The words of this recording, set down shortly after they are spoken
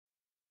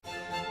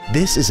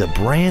This is a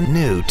brand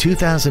new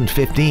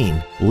 2015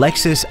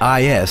 Lexus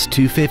IS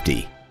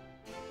 250.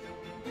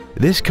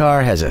 This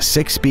car has a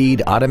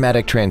 6-speed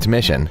automatic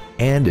transmission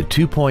and a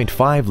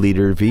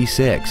 2.5-liter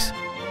V6.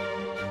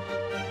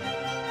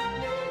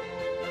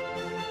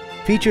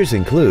 Features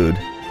include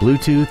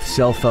Bluetooth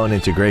cell phone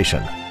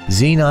integration,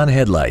 xenon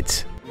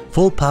headlights,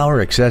 full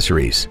power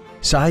accessories,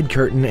 side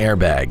curtain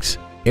airbags,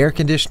 air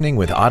conditioning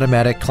with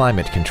automatic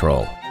climate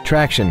control,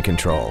 traction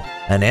control,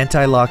 an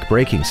anti-lock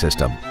braking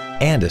system,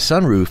 and a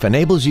sunroof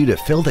enables you to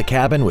fill the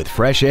cabin with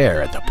fresh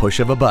air at the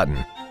push of a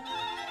button.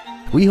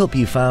 We hope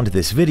you found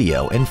this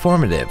video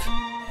informative.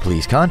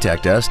 Please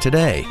contact us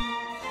today.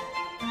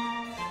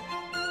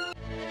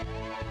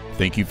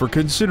 Thank you for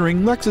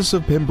considering Lexus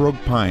of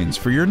Pembroke Pines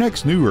for your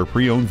next new or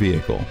pre-owned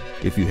vehicle.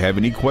 If you have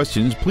any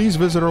questions, please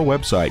visit our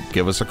website,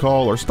 give us a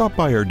call, or stop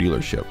by our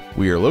dealership.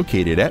 We are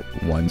located at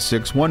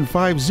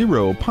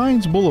 16150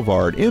 Pines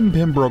Boulevard in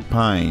Pembroke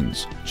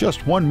Pines,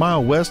 just 1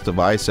 mile west of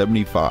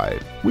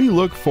I-75. We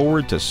look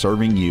forward to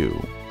serving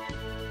you.